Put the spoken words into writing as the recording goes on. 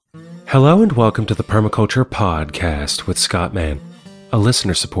Hello and welcome to the Permaculture Podcast with Scott Mann, a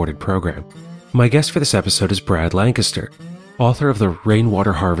listener-supported program. My guest for this episode is Brad Lancaster, author of the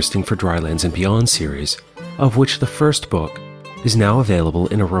Rainwater Harvesting for Drylands and Beyond series, of which the first book is now available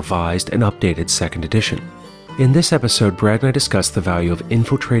in a revised and updated second edition. In this episode, Brad and I discuss the value of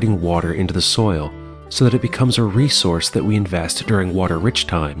infiltrating water into the soil so that it becomes a resource that we invest during water-rich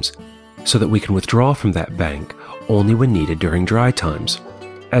times, so that we can withdraw from that bank only when needed during dry times.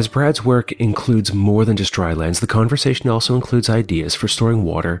 As Brad's work includes more than just drylands, the conversation also includes ideas for storing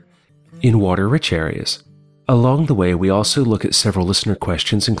water in water-rich areas. Along the way, we also look at several listener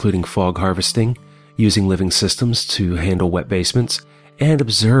questions, including fog harvesting, using living systems to handle wet basements, and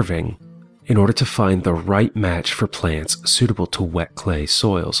observing in order to find the right match for plants suitable to wet clay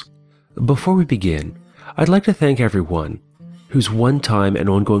soils. Before we begin, I'd like to thank everyone whose one-time and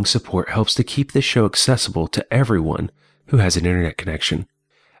ongoing support helps to keep this show accessible to everyone who has an internet connection.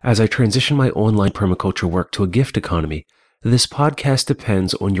 As I transition my online permaculture work to a gift economy, this podcast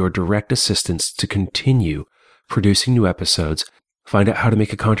depends on your direct assistance to continue producing new episodes. Find out how to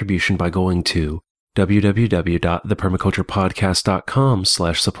make a contribution by going to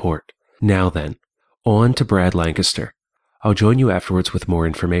www.thepermaculturepodcast.com/support. Now then, on to Brad Lancaster. I'll join you afterwards with more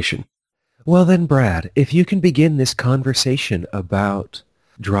information. Well then, Brad, if you can begin this conversation about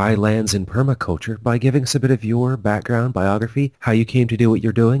dry lands and permaculture by giving us a bit of your background, biography, how you came to do what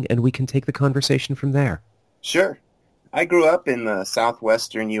you're doing, and we can take the conversation from there. Sure. I grew up in the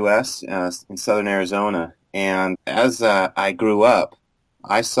southwestern U.S., in southern Arizona, and as I grew up,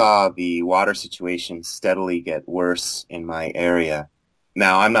 I saw the water situation steadily get worse in my area.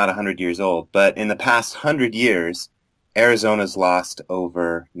 Now, I'm not 100 years old, but in the past 100 years, Arizona's lost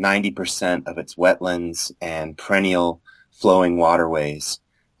over 90% of its wetlands and perennial flowing waterways.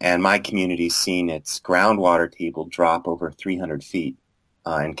 And my community's seen its groundwater table drop over 300 feet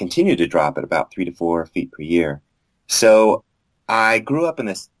and continue to drop at about 3 to 4 feet per year. So I grew up in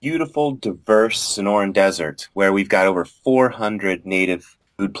this beautiful, diverse Sonoran desert where we've got over 400 native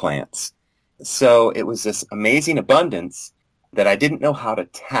food plants. So it was this amazing abundance that I didn't know how to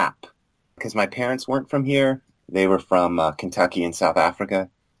tap because my parents weren't from here. They were from Kentucky and South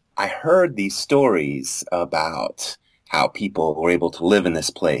Africa. I heard these stories about how people were able to live in this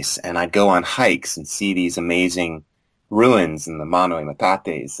place. And I'd go on hikes and see these amazing ruins and the mano y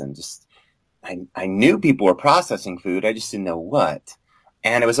metates. And just, I knew people were processing food. I just didn't know what.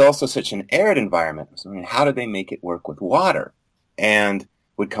 And it was also such an arid environment. So, how did they make it work with water? And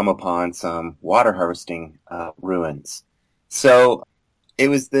would come upon some water harvesting ruins. So it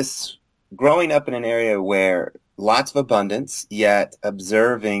was this growing up in an area where lots of abundance, yet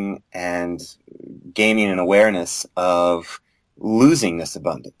observing and gaining an awareness of losing this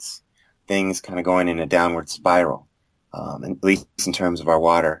abundance, things kind of going in a downward spiral, at least in terms of our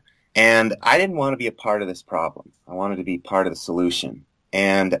water. And I didn't want to be a part of this problem. I wanted to be part of the solution.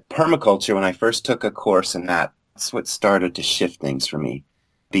 And permaculture, when I first took a course in that, that's what started to shift things for me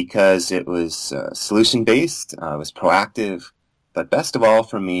because it was solution-based, it was proactive, but best of all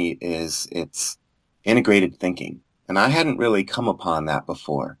for me is it's integrated thinking. And I hadn't really come upon that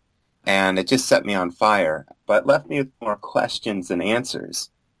before. And it just set me on fire, but left me with more questions than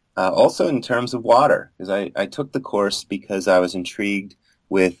answers. Also in terms of water, because I took the course because I was intrigued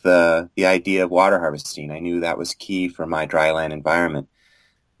with the idea of water harvesting. I knew that was key for my dryland environment.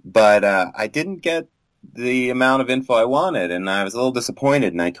 But I didn't get the amount of info I wanted, and I was a little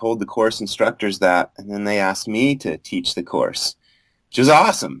disappointed, and I told the course instructors that, and then they asked me to teach the course, which was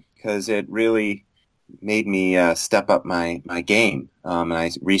awesome, because it really made me step up my game. And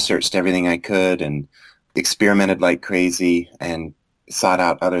I researched everything I could and experimented like crazy and sought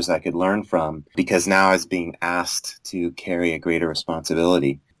out others I could learn from because now I was being asked to carry a greater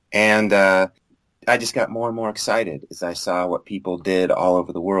responsibility. And I just got more and more excited as I saw what people did all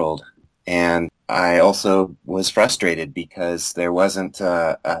over the world. And I also was frustrated because there wasn't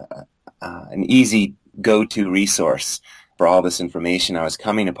an easy go-to resource for all this information I was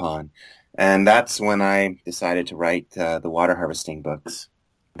coming upon. And that's when I decided to write the water harvesting books.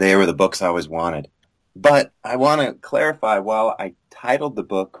 They were the books I always wanted. But I want to clarify, while I titled the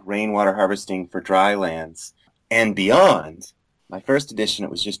book Rainwater Harvesting for Drylands and Beyond, my first edition,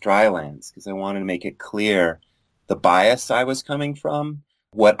 it was just drylands because I wanted to make it clear the bias I was coming from,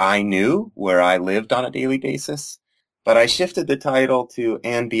 what I knew, where I lived on a daily basis. But I shifted the title to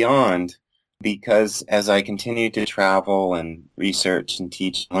And Beyond because as I continued to travel and research and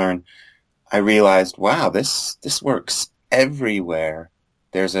teach and learn, I realized, wow, this works everywhere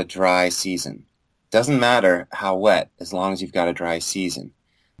there's a dry season. Doesn't matter how wet as long as you've got a dry season,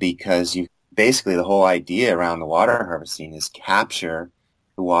 because you basically the whole idea around the water harvesting is capture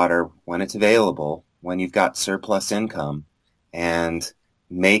the water when it's available, when you've got surplus income, and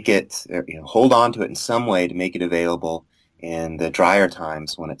make it, hold on to it in some way to make it available in the drier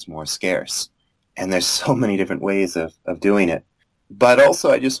times when it's more scarce. And there's so many different ways of doing it. But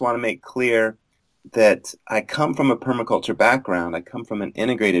also, I just want to make clear that I come from a permaculture background. I come from an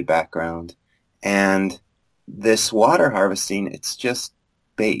integrated background. And this water harvesting, it's just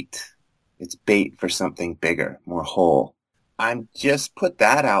bait. It's bait for something bigger, more whole. I'm just put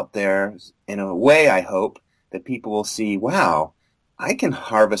that out there in a way, I hope, that people will see, wow, I can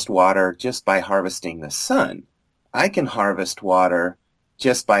harvest water just by harvesting the sun. I can harvest water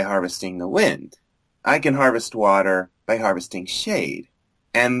just by harvesting the wind. I can harvest water by harvesting shade.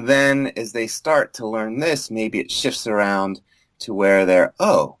 And then as they start to learn this, maybe it shifts around to where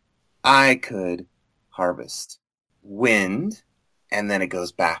I could harvest wind, and then it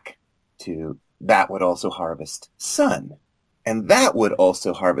goes back to that would also harvest sun. And that would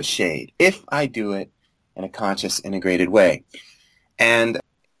also harvest shade if I do it in a conscious, integrated way. And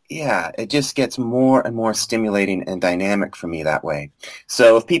yeah, it just gets more and more stimulating and dynamic for me that way.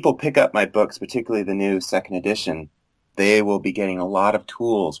 So if people pick up my books, particularly the new second edition, they will be getting a lot of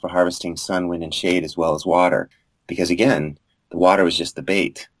tools for harvesting sun, wind, and shade as well as water. Because again, the water was just the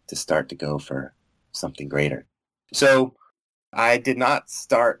bait to start to go for something greater. So I did not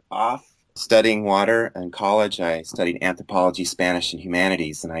start off studying water in college. I studied anthropology, Spanish, and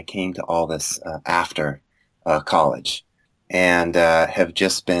humanities, and I came to all this after college, and have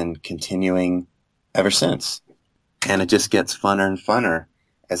just been continuing ever since. And it just gets funner and funner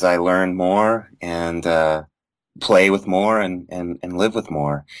as I learn more and play with more and live with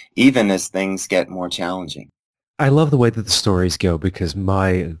more, even as things get more challenging. I love the way that the stories go because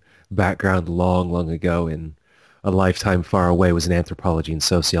my background long ago in a lifetime far away was in anthropology and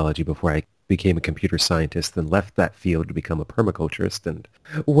sociology before I became a computer scientist and left that field to become a permaculturist. And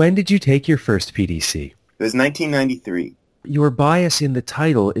when did you take your first PDC? It was 1993. Your bias in the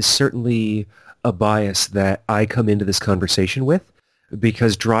title is certainly a bias that I come into this conversation with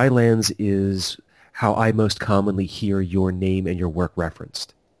because drylands is how I most commonly hear your name and your work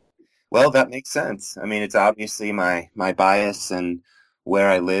referenced. Well, that makes sense. I mean, it's obviously my bias and where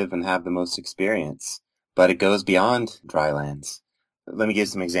I live and have the most experience, but it goes beyond drylands. Let me give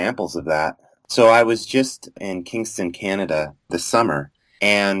some examples of that. So I was just in Kingston, Canada this summer,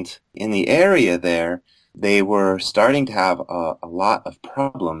 and in the area there, they were starting to have a lot of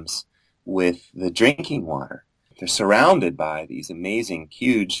problems with the drinking water. They're surrounded by these amazing,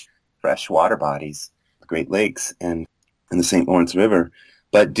 huge fresh water bodies, the Great Lakes and the St. Lawrence River.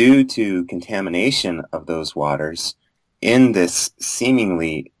 But due to contamination of those waters in this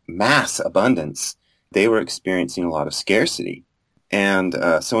seemingly mass abundance, they were experiencing a lot of scarcity. And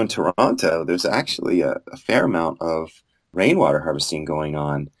so in Toronto, there's actually a fair amount of rainwater harvesting going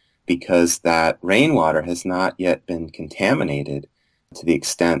on because that rainwater has not yet been contaminated to the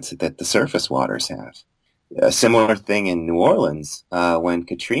extent that the surface waters have. A similar thing in New Orleans, when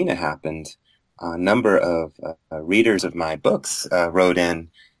Katrina happened, a number of readers of my books wrote in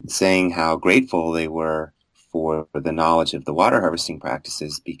saying how grateful they were for the knowledge of the water harvesting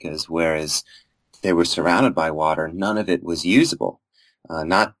practices because whereas they were surrounded by water, none of it was usable.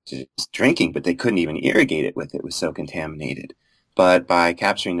 Not just drinking, but they couldn't even irrigate it with it. It was so contaminated. But by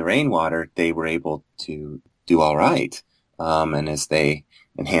capturing the rainwater, they were able to do all right. And as they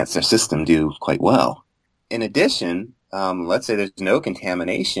enhance their system, do quite well. In addition, let's say there's no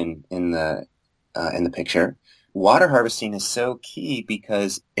contamination in the picture. Water harvesting is so key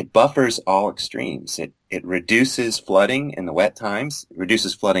because it buffers all extremes. It reduces flooding in the wet times, it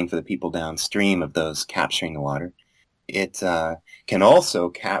reduces flooding for the people downstream of those capturing the water. It can also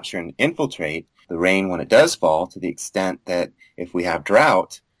capture and infiltrate the rain when it does fall to the extent that if we have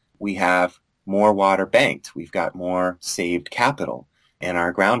drought, we have more water banked. We've got more saved capital in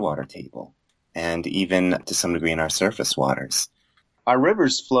our groundwater table and even to some degree in our surface waters. Our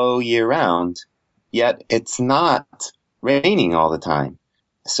rivers flow year-round, yet it's not raining all the time.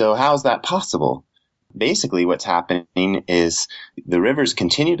 So how is that possible? Basically, what's happening is the rivers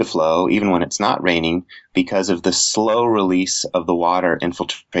continue to flow even when it's not raining because of the slow release of the water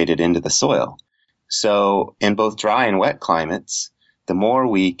infiltrated into the soil. So in both dry and wet climates, the more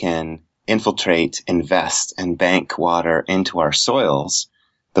we can infiltrate, invest, and bank water into our soils,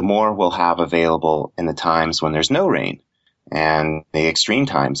 the more we'll have available in the times when there's no rain and the extreme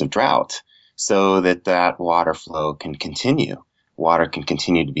times of drought, so that water flow can continue. Water can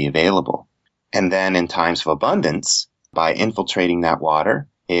continue to be available. And then in times of abundance, by infiltrating that water,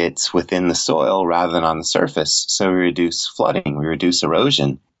 it's within the soil rather than on the surface. So we reduce flooding, we reduce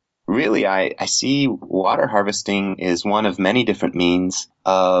erosion, really, I see water harvesting is one of many different means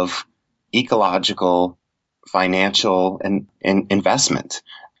of ecological, financial, and investment.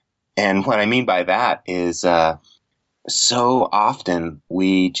 And what I mean by that is so often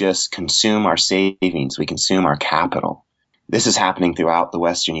we just consume our savings, we consume our capital. This is happening throughout the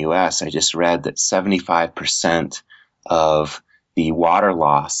Western U.S. I just read that 75% of the water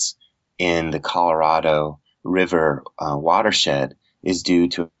loss in the Colorado River watershed is due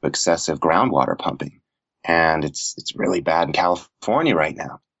to excessive groundwater pumping. And it's really bad in California right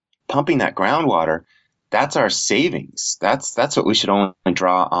now. Pumping that groundwater, that's our savings. That's what we should only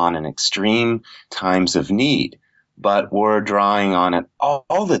draw on in extreme times of need. But we're drawing on it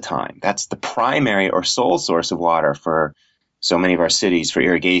all the time. That's the primary or sole source of water for so many of our cities, for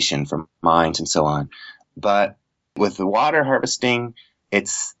irrigation, for mines, and so on. But with the water harvesting,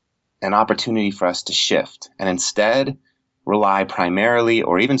 it's an opportunity for us to shift and instead rely primarily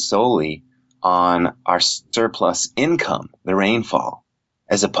or even solely on our surplus income, the rainfall,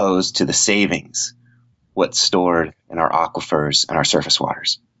 as opposed to the savings, what's stored in our aquifers and our surface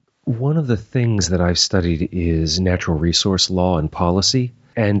waters. One of the things that I've studied is natural resource law and policy,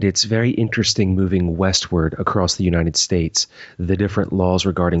 and it's very interesting moving westward across the United States, the different laws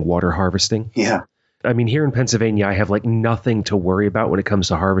regarding water harvesting. Yeah. I mean, here in Pennsylvania, I have nothing to worry about when it comes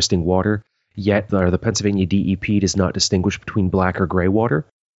to harvesting water, yet the Pennsylvania DEP does not distinguish between black or gray water,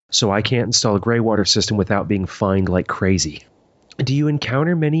 so I can't install a gray water system without being fined like crazy. Do you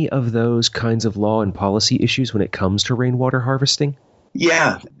encounter many of those kinds of law and policy issues when it comes to rainwater harvesting?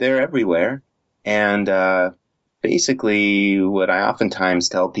 Yeah, they're everywhere. And basically what I oftentimes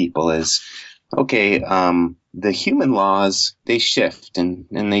tell people is, okay, the human laws, they shift and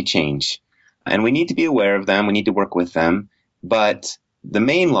they change. And we need to be aware of them. We need to work with them. But the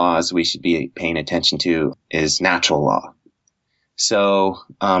main laws we should be paying attention to is natural law. So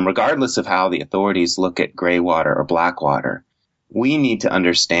regardless of how the authorities look at gray water or black water, we need to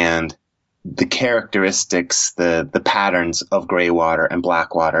understand the characteristics, the patterns of gray water and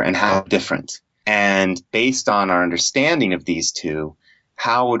black water and how different. And based on our understanding of these two,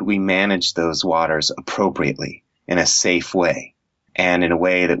 how would we manage those waters appropriately in a safe way and in a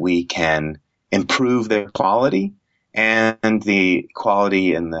way that we can improve their quality and the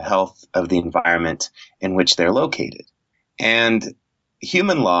quality and the health of the environment in which they're located. And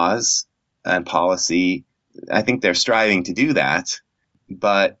human laws and policy, I think they're striving to do that,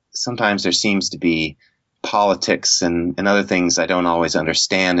 but sometimes there seems to be politics and other things I don't always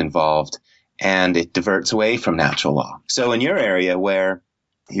understand involved, and it diverts away from natural law. So in your area where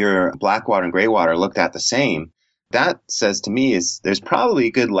your black water and gray water looked at the same, that says to me is there's probably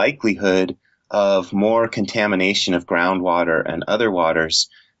a good likelihood of more contamination of groundwater and other waters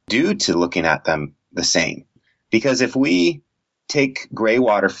due to looking at them the same. Because if we take gray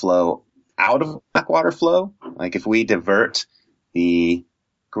water flow out of black water flow, like if we divert the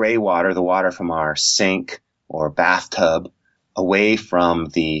gray water, the water from our sink or bathtub, away from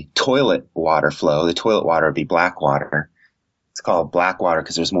the toilet water flow, the toilet water would be black water. It's called black water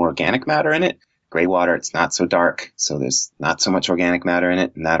because there's more organic matter in it. Gray water, it's not so dark, so there's not so much organic matter in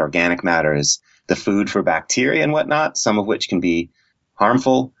it, and that organic matter is the food for bacteria and whatnot, some of which can be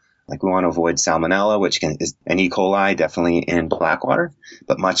harmful. Like we want to avoid salmonella, which is an E. coli, definitely in black water,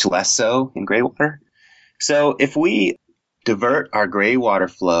 but much less so in gray water. So if we divert our gray water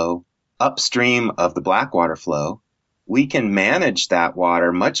flow upstream of the black water flow, we can manage that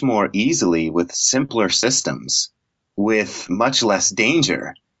water much more easily with simpler systems, with much less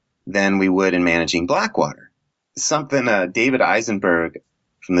danger than we would in managing black water. Something David Eisenberg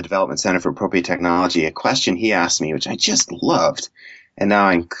from the Development Center for Appropriate Technology, a question he asked me, which I just loved, and now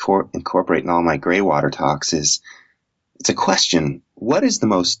I incorporate in all my gray water talks, it's a question: what is the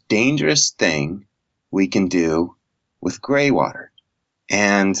most dangerous thing we can do with gray water?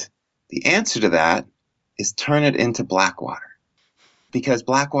 And the answer to that is turn it into black water, because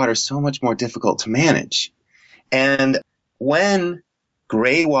black water is so much more difficult to manage. And when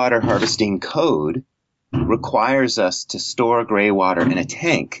gray water harvesting code requires us to store gray water in a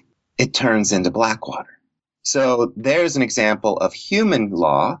tank, it turns into black water. So there's an example of human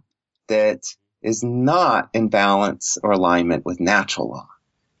law that is not in balance or alignment with natural law.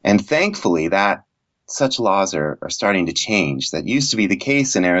 And thankfully that such laws are starting to change. That used to be the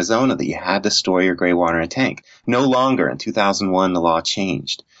case in Arizona, that you had to store your gray water in a tank. No longer. In 2001, the law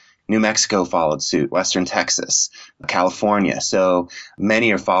changed. New Mexico followed suit, Western Texas, California. So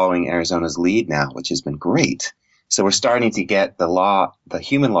many are following Arizona's lead now, which has been great. So we're starting to get the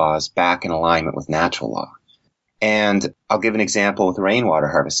human laws back in alignment with natural law. And I'll give an example with rainwater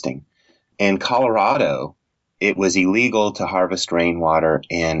harvesting. In Colorado, it was illegal to harvest rainwater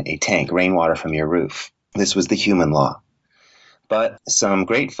in a tank, rainwater from your roof. This was the human law. But some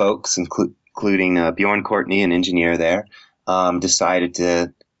great folks, including Bjorn Courtney, an engineer there, decided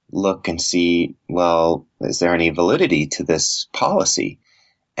to look and see, well, is there any validity to this policy?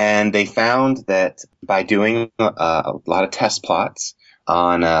 And they found that by doing a lot of test plots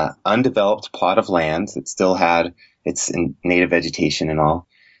on an undeveloped plot of land that still had its native vegetation and all,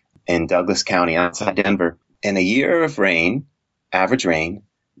 in Douglas County outside Denver, in a year of rain, average rain,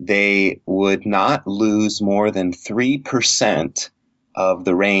 they would not lose more than 3% of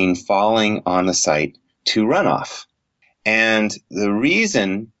the rain falling on the site to runoff. And the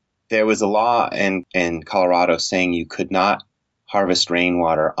reason there was a law in Colorado saying you could not harvest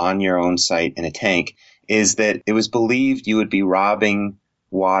rainwater on your own site in a tank is that it was believed you would be robbing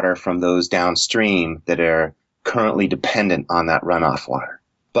water from those downstream that are currently dependent on that runoff water.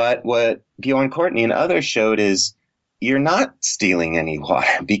 But what Bjorn Courtney and others showed is you're not stealing any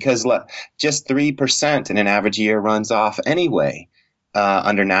water because just 3% in an average year runs off anyway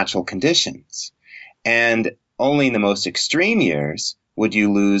under natural conditions. And only in the most extreme years would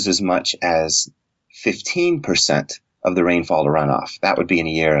you lose as much as 15% of the rainfall to runoff. That would be in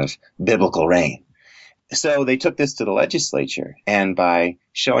a year of biblical rain. So they took this to the legislature, and by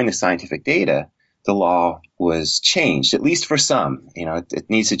showing the scientific data, the law was changed, at least for some. It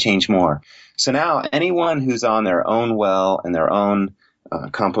needs to change more. So now anyone who's on their own well and their own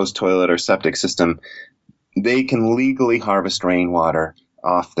compost toilet or septic system, they can legally harvest rainwater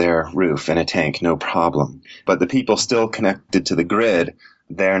off their roof in a tank, no problem. But the people still connected to the grid,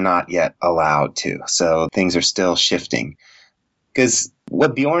 they're not yet allowed to. So things are still shifting. Because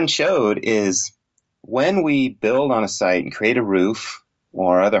what Bjorn showed is when we build on a site and create a roof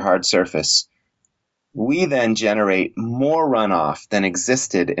or other hard surface, we then generate more runoff than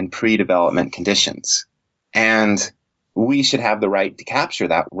existed in pre-development conditions. And we should have the right to capture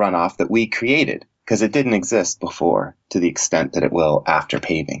that runoff that we created because it didn't exist before to the extent that it will after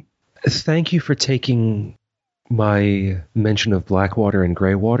paving. Thank you for taking my mention of Blackwater and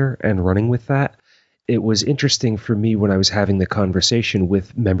Greywater and running with that. It was interesting for me when I was having the conversation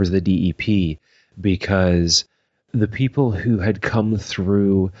with members of the DEP because the people who had come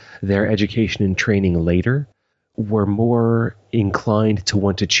through their education and training later were more inclined to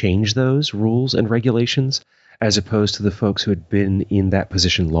want to change those rules and regulations as opposed to the folks who had been in that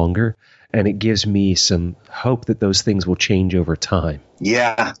position longer. And it gives me some hope that those things will change over time.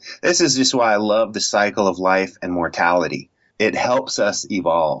 Yeah, this is just why I love the cycle of life and mortality. It helps us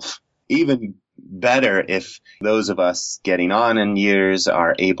evolve. Even better if those of us getting on in years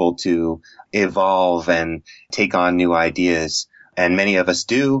are able to evolve and take on new ideas. And many of us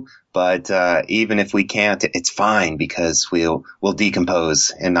do, but even if we can't, it's fine because we'll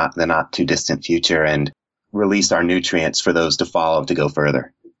decompose in the not too distant future and release our nutrients for those to follow to go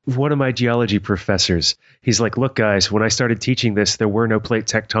further. One of my geology professors, he's like, look, guys, when I started teaching this, there were no plate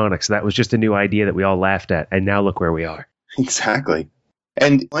tectonics. That was just a new idea that we all laughed at. And now look where we are. Exactly.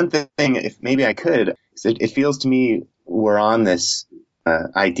 And one thing, if maybe I could, it feels to me we're on this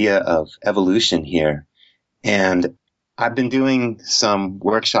idea of evolution here. And I've been doing some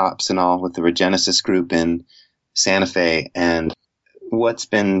workshops and all with the Regenesis group in Santa Fe. And what's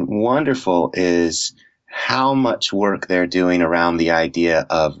been wonderful is how much work they're doing around the idea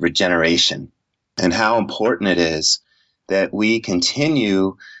of regeneration and how important it is that we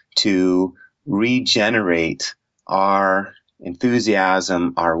continue to regenerate our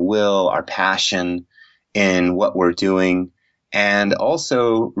enthusiasm, our will, our passion in what we're doing, and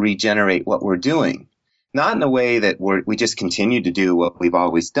also regenerate what we're doing. Not in a way that we just continue to do what we've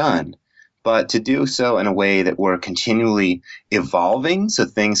always done, but to do so in a way that we're continually evolving, so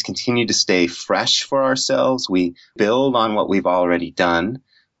things continue to stay fresh for ourselves. We build on what we've already done,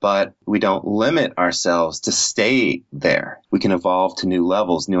 but we don't limit ourselves to stay there. We can evolve to new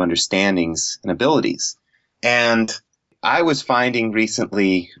levels, new understandings and abilities. And I was finding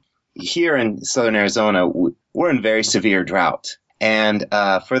recently here in southern Arizona, we're in very severe drought. And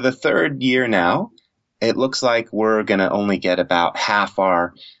for the third year now, it looks like we're going to only get about half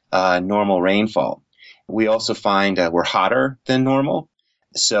our normal rainfall. We also find we're hotter than normal,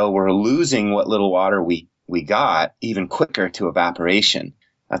 so we're losing what little water we got even quicker to evaporation.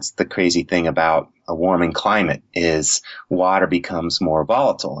 That's the crazy thing about a warming climate is water becomes more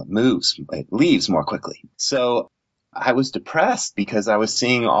volatile. It leaves more quickly. So I was depressed because I was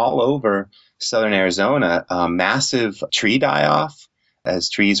seeing all over southern Arizona massive tree die-off as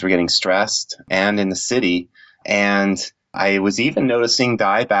trees were getting stressed and in the city. And I was even noticing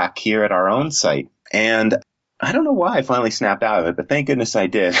dieback here at our own site. And I don't know why I finally snapped out of it, but thank goodness I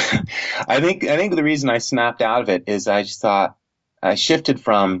did. I think the reason I snapped out of it is I just thought I shifted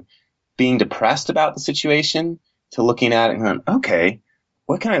from being depressed about the situation to looking at it and going, okay,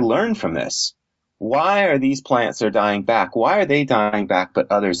 what can I learn from this? Why are these plants that are dying back? Why are they dying back,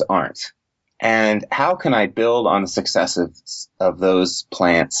 but others aren't? And how can I build on the successes of those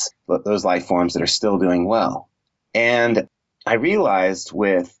plants, those life forms that are still doing well? And I realized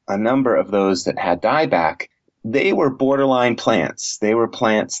with a number of those that had dieback, they were borderline plants. They were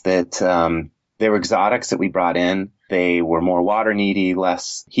plants that they were exotics that we brought in. They were more water needy,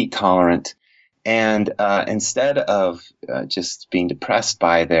 less heat tolerant. And instead of just being depressed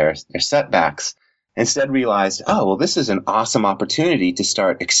by their setbacks, instead realized, oh, well, this is an awesome opportunity to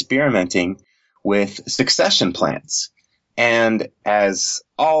start experimenting with succession plants. And as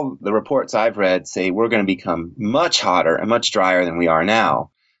all the reports I've read say, we're going to become much hotter and much drier than we are now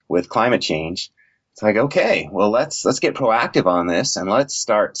with climate change. It's like, okay, well, let's get proactive on this and let's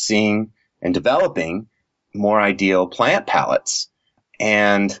start seeing and developing more ideal plant palettes.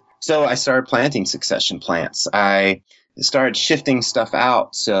 And so I started planting succession plants. I started shifting stuff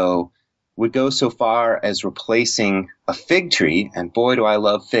out. So would go so far as replacing a fig tree, and boy, do I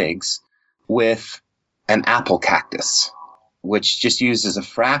love figs, with an apple cactus, which just uses a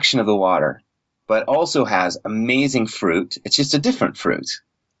fraction of the water, but also has amazing fruit. It's just a different fruit.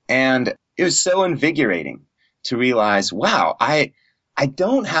 And it was so invigorating to realize, wow, I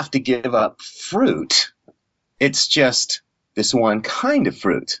don't have to give up fruit. It's just this one kind of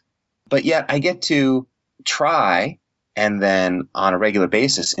fruit. But yet I get to try and then on a regular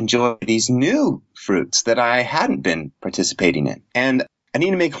basis enjoy these new fruits that I hadn't been participating in. And I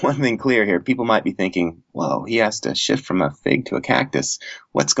need to make one thing clear here. People might be thinking, whoa, he has to shift from a fig to a cactus.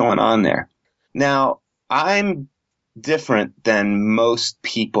 What's going on there? Now, I'm different than most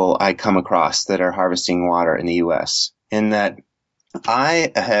people I come across that are harvesting water in the U.S. in that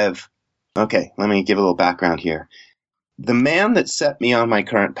okay, let me give a little background here. The man that set me on my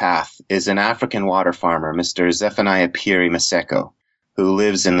current path is an African water farmer, Mr. Zephaniah Piri Maseko, who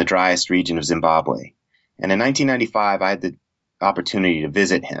lives in the driest region of Zimbabwe. And in 1995, I had the opportunity to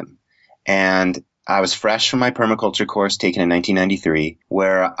visit him. And I was fresh from my permaculture course taken in 1993,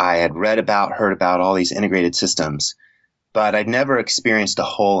 where I had heard about all these integrated systems, but I'd never experienced a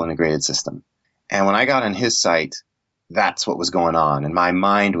whole integrated system. And when I got on his site, that's what was going on, and my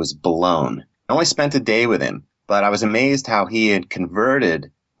mind was blown. I only spent a day with him, but I was amazed how he had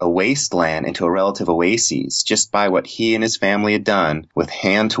converted a wasteland into a relative oasis just by what he and his family had done with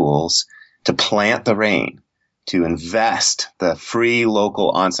hand tools to plant the rain, to invest the free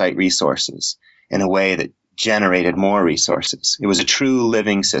local on-site resources in a way that generated more resources. It was a true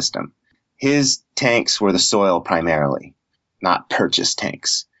living system. His tanks were the soil primarily, not purchased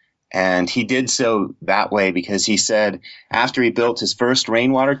tanks. And he did so that way because he said after he built his first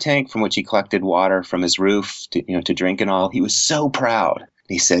rainwater tank from which he collected water from his roof to drink and all, he was so proud.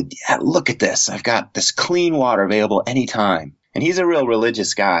 He said, yeah, look at this. I've got this clean water available anytime. And he's a real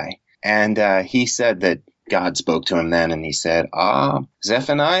religious guy. And he said that God spoke to him then and he said,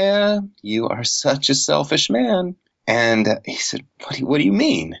 Zephaniah, you are such a selfish man. And he said, what do you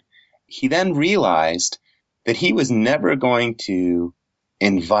mean? He then realized that he was never going to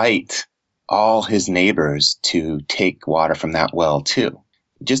invite all his neighbors to take water from that well too.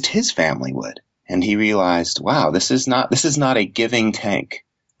 Just his family would. And he realized, wow, this is not a giving tank.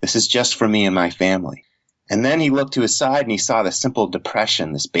 This is just for me and my family. And then he looked to his side and he saw this simple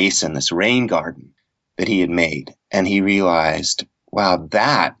depression, this basin, this rain garden that he had made. And he realized, wow,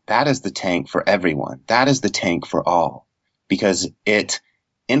 that is the tank for everyone. That is the tank for all, because it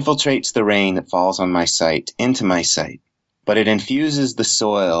infiltrates the rain that falls on my site into my site. But it infuses the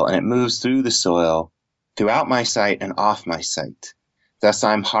soil and it moves through the soil throughout my site and off my site. Thus,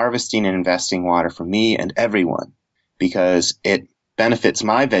 I'm harvesting and investing water for me and everyone because it benefits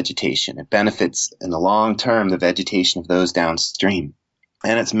my vegetation. It benefits in the long term the vegetation of those downstream.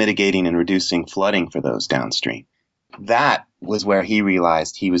 And it's mitigating and reducing flooding for those downstream. That was where he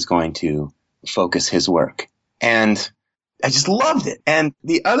realized he was going to focus his work. And I just loved it. And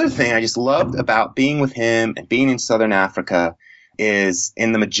the other thing I just loved about being with him and being in Southern Africa is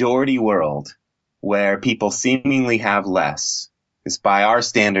in the majority world where people seemingly have less, because by our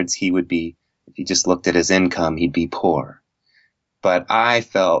standards, he would be, if you just looked at his income, he'd be poor. But I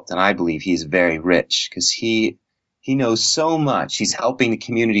felt, and I believe he's very rich because he knows so much. He's helping the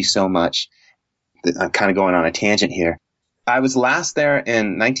community so much. I'm kind of going on a tangent here. I was last there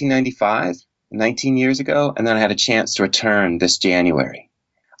in 1995. 19 years ago, and then I had a chance to return this January.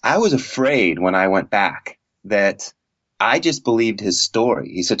 I was afraid when I went back that I just believed his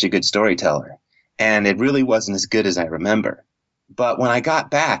story. He's such a good storyteller. and it really wasn't as good as I remember. But when I got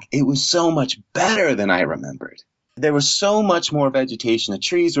back, it was so much better than I remembered. There was so much more vegetation. The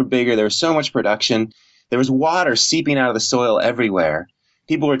trees were bigger. There was so much production. There was water seeping out of the soil everywhere.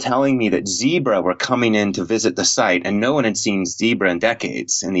 People were telling me that zebra were coming in to visit the site, and no one had seen zebra in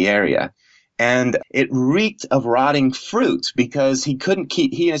decades in the area. And it reeked of rotting fruit because he and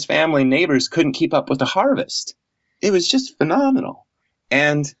his family and neighbors couldn't keep up with the harvest. It was just phenomenal.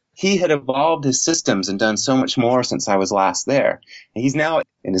 And he had evolved his systems and done so much more since I was last there. And he's now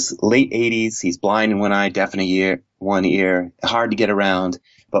in his late 80s. He's blind in one eye, deaf in one ear, hard to get around,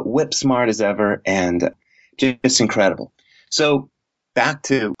 but whip smart as ever, and just incredible. So back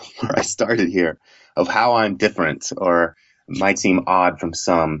to where I started here of how I'm different or might seem odd from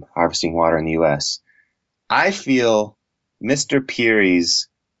some harvesting water in the U.S. I feel Mr. Peary's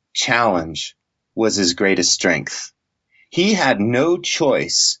challenge was his greatest strength. He had no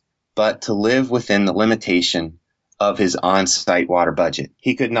choice but to live within the limitation of his on-site water budget.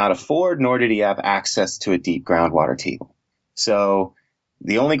 He could not afford, nor did he have access to a deep groundwater table. So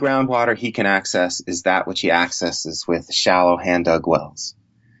the only groundwater he can access is that which he accesses with shallow hand-dug wells.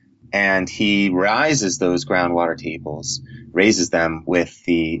 And he raises those groundwater tables, raises them with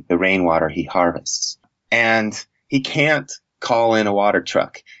the rainwater he harvests. And he can't call in a water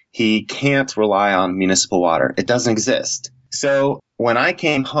truck. He can't rely on municipal water. It doesn't exist. So when I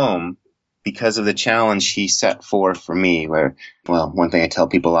came home, because of the challenge he set forth for me, one thing I tell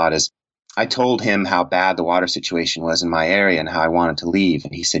people a lot is, I told him how bad the water situation was in my area and how I wanted to leave.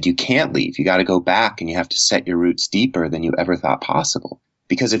 And he said, you can't leave. You got to go back and you have to set your roots deeper than you ever thought possible.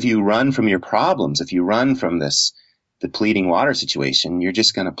 Because if you run from your problems, if you run from this depleting water situation, you're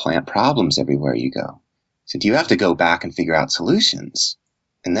just going to plant problems everywhere you go. So you have to go back and figure out solutions.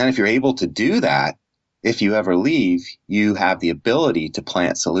 And then if you're able to do that, if you ever leave, you have the ability to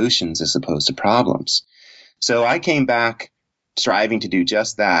plant solutions as opposed to problems. So I came back striving to do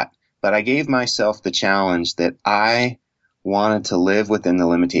just that, but I gave myself the challenge that I wanted to live within the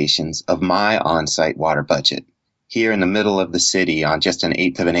limitations of my on-site water budget here in the middle of the city on just an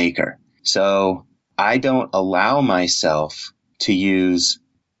eighth of an acre. So I don't allow myself to use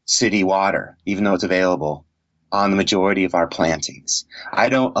city water, even though it's available, on the majority of our plantings. I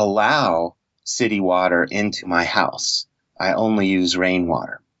don't allow city water into my house. I only use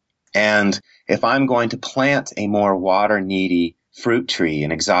rainwater. And if I'm going to plant a more water-needy fruit tree,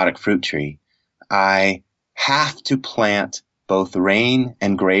 an exotic fruit tree, I have to plant both rain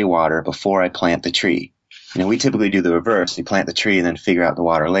and gray water before I plant the tree. We typically do the reverse. You plant the tree and then figure out the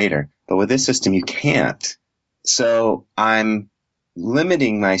water later. But with this system, you can't. So I'm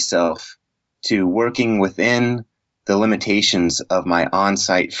limiting myself to working within the limitations of my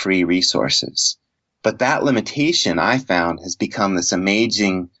on-site free resources. But that limitation, I found, has become this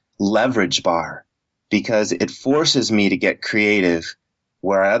amazing leverage bar because it forces me to get creative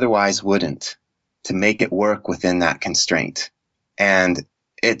where I otherwise wouldn't, to make it work within that constraint. And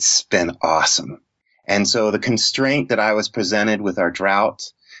it's been awesome. And so the constraint that I was presented with our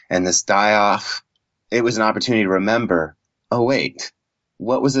drought and this die-off, it was an opportunity to remember, oh, wait,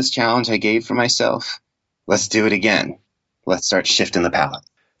 what was this challenge I gave for myself? Let's do it again. Let's start shifting the palette.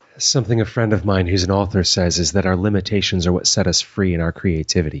 Something a friend of mine who's an author says is that our limitations are what set us free in our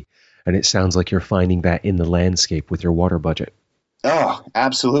creativity. And it sounds like you're finding that in the landscape with your water budget. Oh,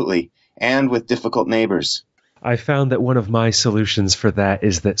 absolutely. And with difficult neighbors. I found that one of my solutions for that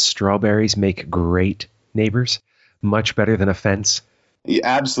is that strawberries make great neighbors, much better than a fence. Yeah,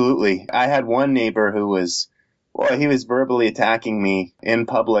 absolutely. I had one neighbor who was verbally attacking me in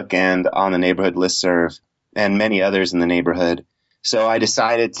public and on the neighborhood listserv, and many others in the neighborhood. So I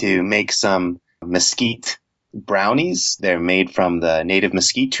decided to make some mesquite brownies. They're made from the native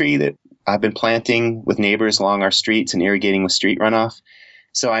mesquite tree that I've been planting with neighbors along our streets and irrigating with street runoff.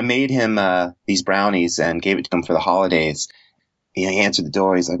 So I made him these brownies and gave it to him for the holidays. He answered the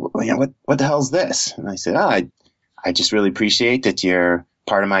door. He's like, what the hell's this? And I said, I just really appreciate that you're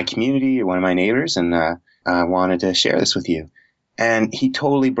part of my community. You're one of my neighbors, and I wanted to share this with you. And he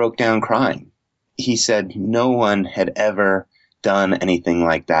totally broke down crying. He said no one had ever done anything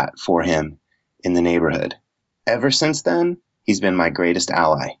like that for him in the neighborhood. Ever since then, he's been my greatest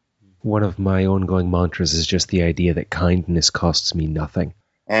ally. One of my ongoing mantras is just the idea that kindness costs me nothing.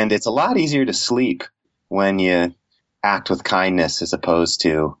 And it's a lot easier to sleep when you act with kindness as opposed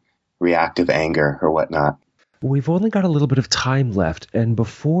to reactive anger or whatnot. We've only got a little bit of time left, and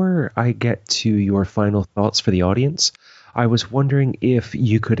before I get to your final thoughts for the audience, I was wondering if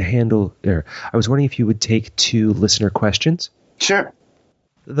you could if you would take 2 listener questions. Sure.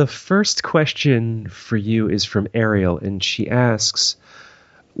 The first question for you is from Ariel, and she asks,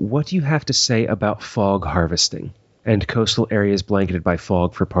 what do you have to say about fog harvesting and coastal areas blanketed by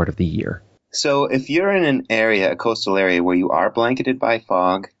fog for part of the year? So if you're in an area, a coastal area where you are blanketed by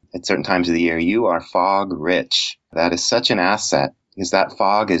fog at certain times of the year, you are fog rich. That is such an asset because that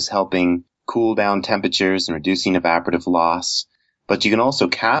fog is helping cool down temperatures and reducing evaporative loss. But you can also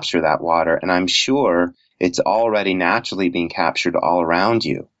capture that water, and I'm sure it's already naturally being captured all around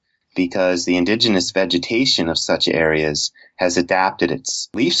you because the indigenous vegetation of such areas has adapted its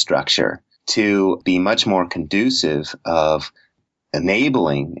leaf structure to be much more conducive of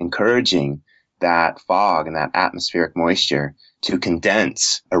encouraging that fog and that atmospheric moisture to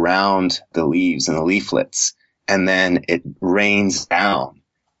condense around the leaves and the leaflets, and then it rains down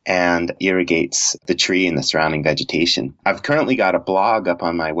and irrigates the tree and the surrounding vegetation. I've currently got a blog up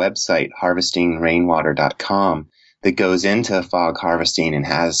on my website, harvestingrainwater.com, that goes into fog harvesting and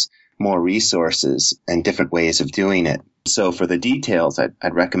has more resources and different ways of doing it. So for the details,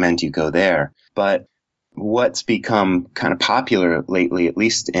 I'd recommend you go there. But what's become kind of popular lately, at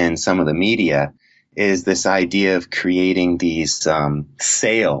least in some of the media, is this idea of creating these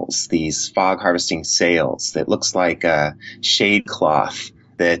sails, these fog harvesting sails that looks like a shade cloth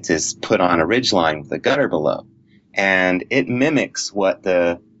that is put on a ridgeline with a gutter below. And it mimics what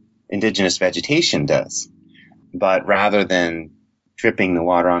the indigenous vegetation does. But rather than dripping the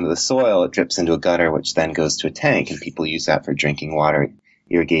water onto the soil, it drips into a gutter, which then goes to a tank, and people use that for drinking water,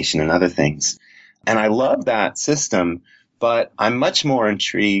 irrigation, and other things. And I love that system, but I'm much more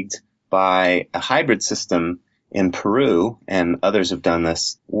intrigued by a hybrid system in Peru, and others have done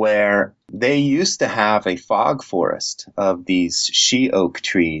this, where they used to have a fog forest of these she oak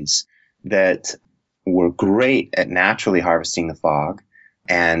trees that were great at naturally harvesting the fog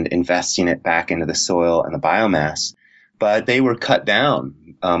and investing it back into the soil and the biomass. But they were cut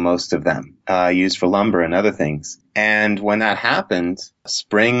down, most of them, used for lumber and other things. And when that happened,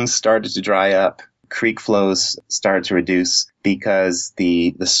 springs started to dry up, creek flows started to reduce because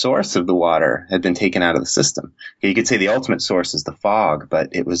the source of the water had been taken out of the system. You could say the ultimate source is the fog,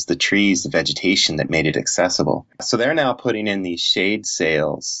 but it was the trees, the vegetation that made it accessible. So they're now putting in these shade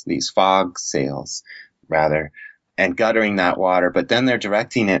sails, these fog sails, rather, and guttering that water, but then they're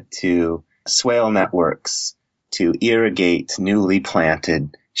directing it to swale networks to irrigate newly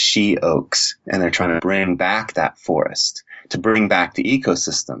planted she oaks, and they're trying to bring back that forest, to bring back the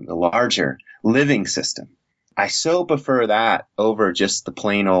ecosystem, the larger living system. I so prefer that over just the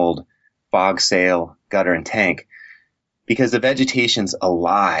plain old fog sail, gutter, and tank, because the vegetation's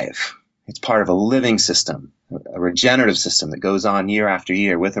alive. It's part of a living system, a regenerative system that goes on year after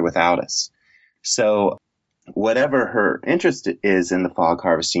year with or without us. So whatever her interest is in the fog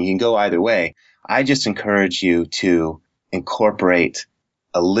harvesting, you can go either way. I just encourage you to incorporate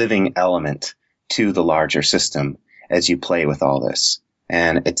a living element to the larger system as you play with all this.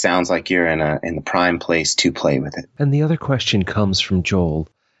 And it sounds like you're in the prime place to play with it. And the other question comes from Joel,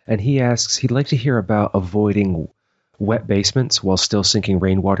 and he asks he'd like to hear about avoiding wet basements while still sinking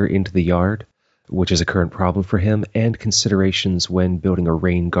rainwater into the yard, which is a current problem for him, and considerations when building a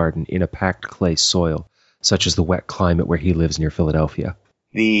rain garden in a packed clay soil, such as the wet climate where he lives near Philadelphia.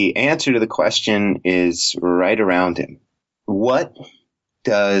 The answer to the question is right around him. What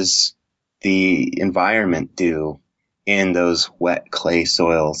does the environment do in those wet clay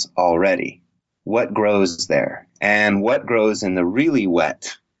soils already? What grows there? And what grows in the really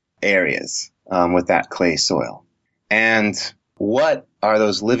wet areas with that clay soil? And what are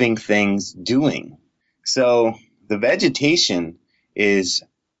those living things doing? So the vegetation is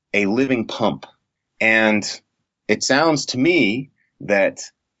a living pump. And it sounds to me that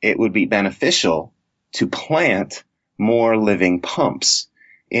it would be beneficial to plant more living pumps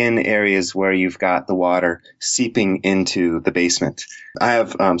in areas where you've got the water seeping into the basement. I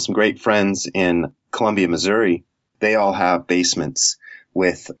have some great friends in Columbia, Missouri. They all have basements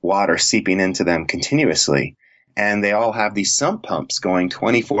with water seeping into them continuously. And they all have these sump pumps going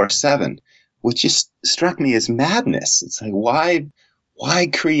 24/7, which just struck me as madness. It's like, why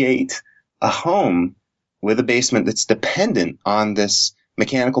create a home with a basement that's dependent on this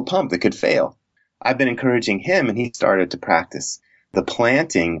mechanical pump that could fail? I've been encouraging him, and he started to practice the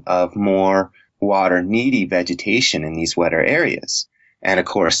planting of more water-needy vegetation in these wetter areas. And, of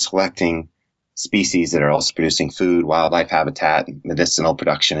course, selecting species that are also producing food, wildlife habitat, medicinal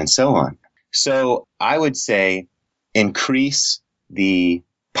production, and so on. So I would say increase the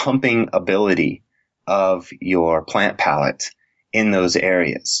pumping ability of your plant palette in those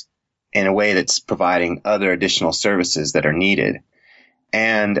areas in a way that's providing other additional services that are needed.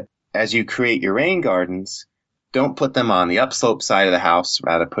 And as you create your rain gardens, don't put them on the upslope side of the house,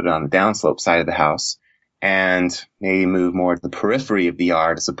 rather put it on the downslope side of the house. and maybe move more to the periphery of the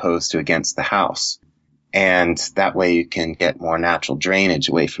yard as opposed to against the house. And that way you can get more natural drainage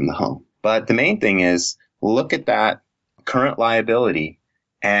away from the home. But the main thing is look at that current liability,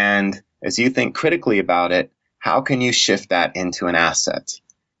 and as you think critically about it, how can you shift that into an asset?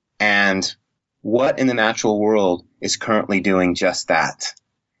 And what in the natural world is currently doing just that?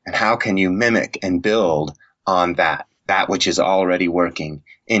 And how can you mimic and build on that which is already working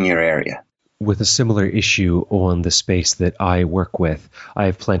in your area? With a similar issue on the space that I work with, I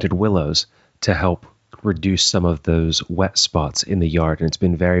have planted willows to help reduce some of those wet spots in the yard. And it's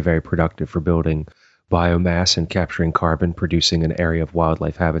been very, very productive for building biomass and capturing carbon, producing an area of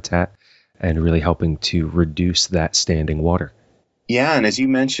wildlife habitat, and really helping to reduce that standing water. Yeah, and as you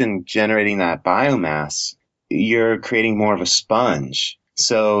mentioned, generating that biomass, you're creating more of a sponge.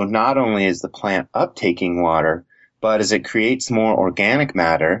 So not only is the plant uptaking water, but as it creates more organic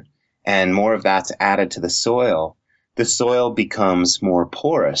matter and more of that's added to the soil becomes more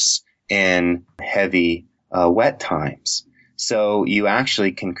porous in heavy wet times. So you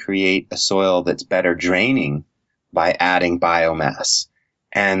actually can create a soil that's better draining by adding biomass.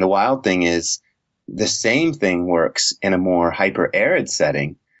 And the wild thing is the same thing works in a more hyper-arid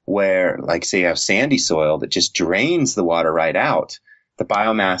setting where, like, say you have sandy soil that just drains the water right out. The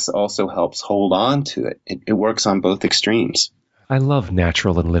biomass also helps hold on to it. It works on both extremes. I love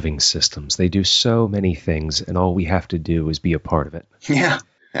natural and living systems. They do so many things, and all we have to do is be a part of it. Yeah,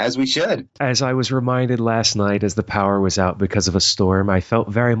 as we should. As I was reminded last night as the power was out because of a storm, I felt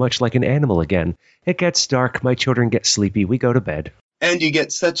very much like an animal again. It gets dark, my children get sleepy, we go to bed. And you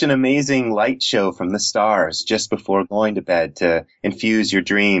get such an amazing light show from the stars just before going to bed to infuse your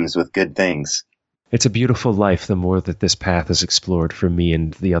dreams with good things. It's a beautiful life the more that this path is explored for me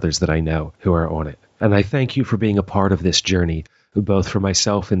and the others that I know who are on it. And I thank you for being a part of this journey, both for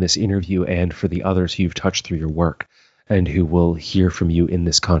myself in this interview and for the others who you've touched through your work and who will hear from you in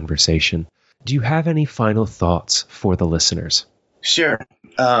this conversation. Do you have any final thoughts for the listeners? Sure.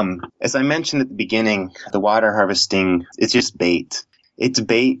 As I mentioned at the beginning, the water harvesting is just bait. It's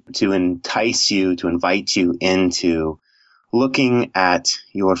bait to entice you, to invite you into looking at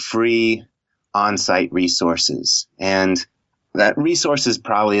your free on-site resources. And that resources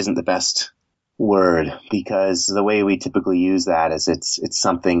probably isn't the best word, because the way we typically use that is it's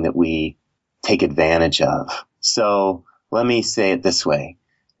something that we take advantage of. So let me say it this way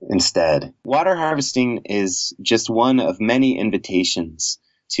instead. Water harvesting is just one of many invitations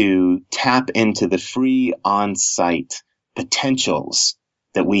to tap into the free on-site potentials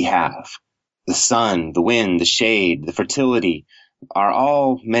that we have. The sun, the wind, the shade, the fertility are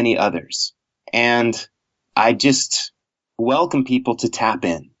all many others. And I just welcome people to tap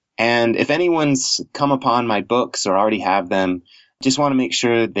in. And if anyone's come upon my books or already have them, just want to make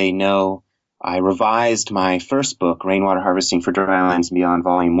sure they know I revised my first book, Rainwater Harvesting for Drylands and Beyond,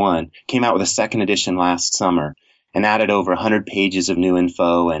 Volume 1, came out with a second edition last summer and added over 100 pages of new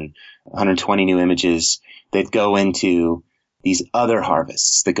info and 120 new images that go into these other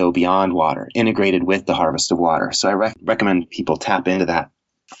harvests that go beyond water, integrated with the harvest of water. So I recommend people tap into that.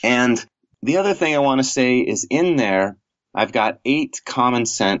 And the other thing I want to say is in there, I've got 8 common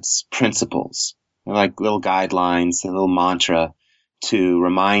sense principles, like little guidelines, a little mantra to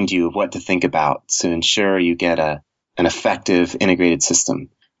remind you of what to think about to ensure you get an effective integrated system.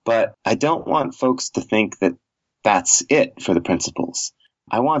 But I don't want folks to think that that's it for the principles.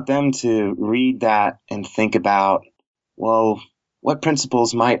 I want them to read that and think about, well, what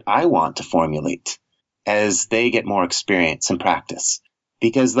principles might I want to formulate as they get more experience and practice?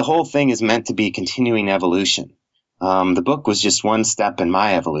 Because the whole thing is meant to be continuing evolution. The book was just one step in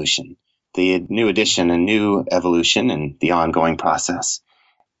my evolution, the new edition, a new evolution, and the ongoing process.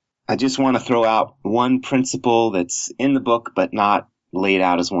 I just want to throw out one principle that's in the book, but not laid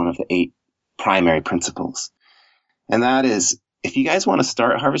out as one of the 8 primary principles. And that is, if you guys want to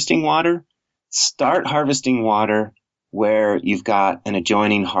start harvesting water where you've got an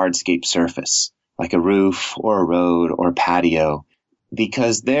adjoining hardscape surface, like a roof or a road or a patio,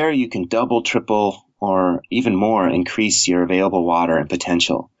 because there you can double, triple, or even more increase your available water and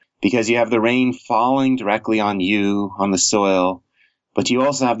potential, because you have the rain falling directly on you, on the soil, but you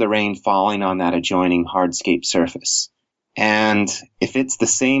also have the rain falling on that adjoining hardscape surface. And if it's the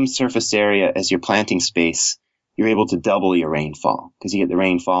same surface area as your planting space, you're able to double your rainfall because you get the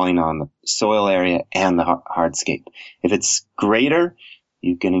rain falling on the soil area and the hardscape. If it's greater,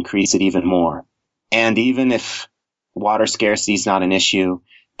 you can increase it even more. And even if water scarcity is not an issue,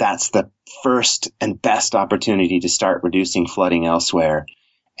 that's the first and best opportunity to start reducing flooding elsewhere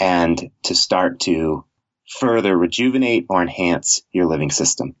and to start to further rejuvenate or enhance your living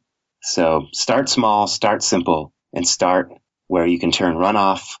system. So start small, start simple, and start where you can turn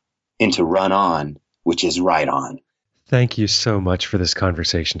runoff into run on, which is right on. Thank you so much for this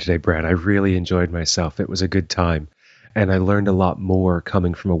conversation today, Brad. I really enjoyed myself. It was a good time. And I learned a lot more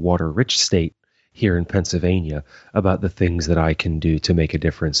coming from a water-rich state here in Pennsylvania about the things that I can do to make a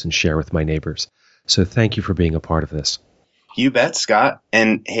difference and share with my neighbors. So thank you for being a part of this. You bet, Scott.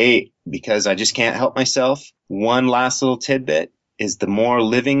 And hey, because I just can't help myself, one last little tidbit is the more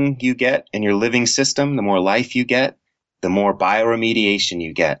living you get in your living system, the more life you get, the more bioremediation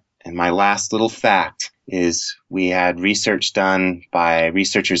you get. And my last little fact is we had research done by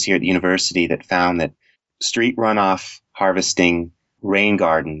researchers here at the university that found that street runoff harvesting rain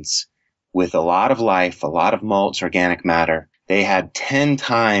gardens with a lot of life, a lot of mulch, organic matter, they had 10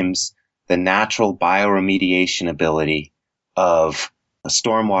 times the natural bioremediation ability of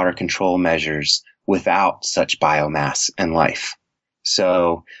stormwater control measures without such biomass and life.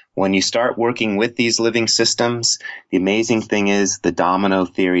 So when you start working with these living systems, the amazing thing is the domino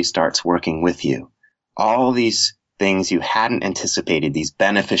theory starts working with you. All these things you hadn't anticipated, these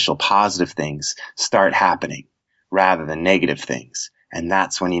beneficial, positive things, start happening rather than negative things. And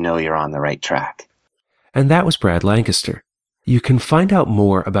that's when you know you're on the right track. And that was Brad Lancaster. You can find out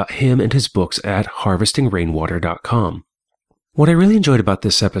more about him and his books at harvestingrainwater.com. What I really enjoyed about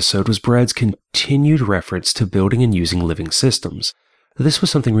this episode was Brad's continued reference to building and using living systems. This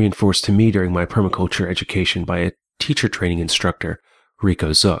was something reinforced to me during my permaculture education by a teacher training instructor,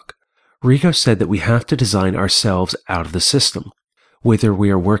 Rico Zook. Rico said that we have to design ourselves out of the system. Whether we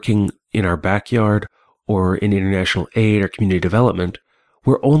are working in our backyard or in international aid or community development,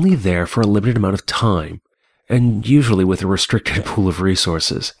 we're only there for a limited amount of time, and usually with a restricted pool of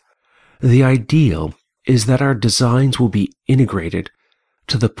resources. The ideal is that our designs will be integrated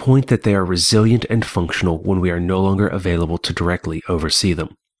to the point that they are resilient and functional when we are no longer available to directly oversee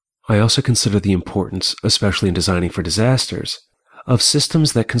them. I also consider the importance, especially in designing for disasters, of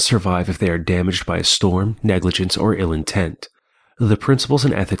systems that can survive if they are damaged by a storm, negligence, or ill intent. The principles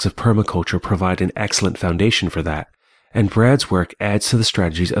and ethics of permaculture provide an excellent foundation for that, and Brad's work adds to the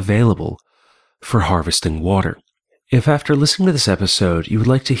strategies available for harvesting water. If after listening to this episode you would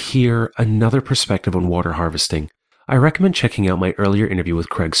like to hear another perspective on water harvesting, I recommend checking out my earlier interview with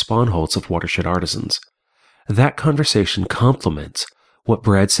Craig Sponholtz of Watershed Artisans. That conversation complements what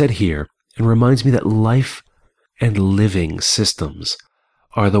Brad said here and reminds me that life and living systems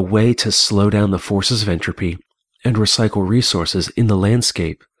are the way to slow down the forces of entropy and recycle resources in the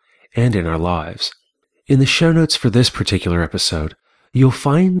landscape and in our lives. In the show notes for this particular episode, you'll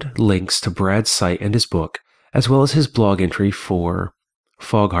find links to Brad's site and his book, as well as his blog entry for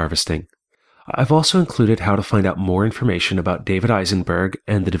fog harvesting. I've also included how to find out more information about David Eisenberg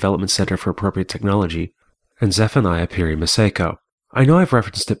and the Development Center for Appropriate Technology, and Zephaniah Piri-Maseko. I know I've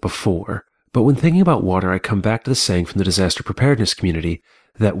referenced it before, but when thinking about water, I come back to the saying from the disaster preparedness community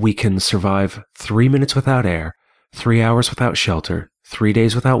that we can survive 3 minutes without air, 3 hours without shelter, 3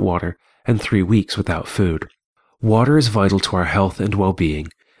 days without water, and 3 weeks without food. Water is vital to our health and well-being,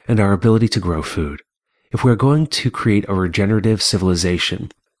 and our ability to grow food. If we're going to create a regenerative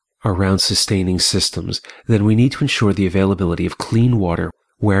civilization around sustaining systems, then we need to ensure the availability of clean water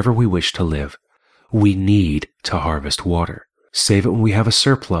wherever we wish to live. We need to harvest water. Save it when we have a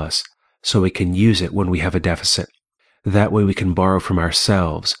surplus, so we can use it when we have a deficit. That way we can borrow from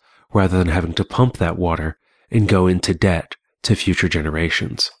ourselves, rather than having to pump that water and go into debt to future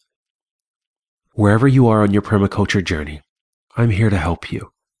generations. Wherever you are on your permaculture journey, I'm here to help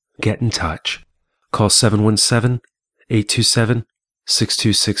you. Get in touch. Call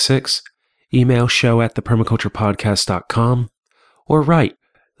 717-827-6266, email show@thepermaculturepodcast.com, or write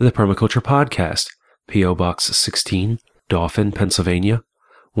The Permaculture Podcast, P.O. Box 16, Dauphin, Pennsylvania,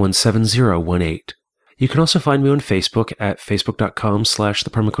 17018. You can also find me on Facebook at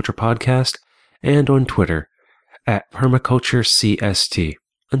facebook.com/thepermaculturepodcast and on Twitter at permaculturecst.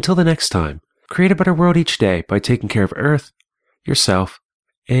 Until the next time, create a better world each day by taking care of Earth, yourself,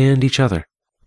 and each other.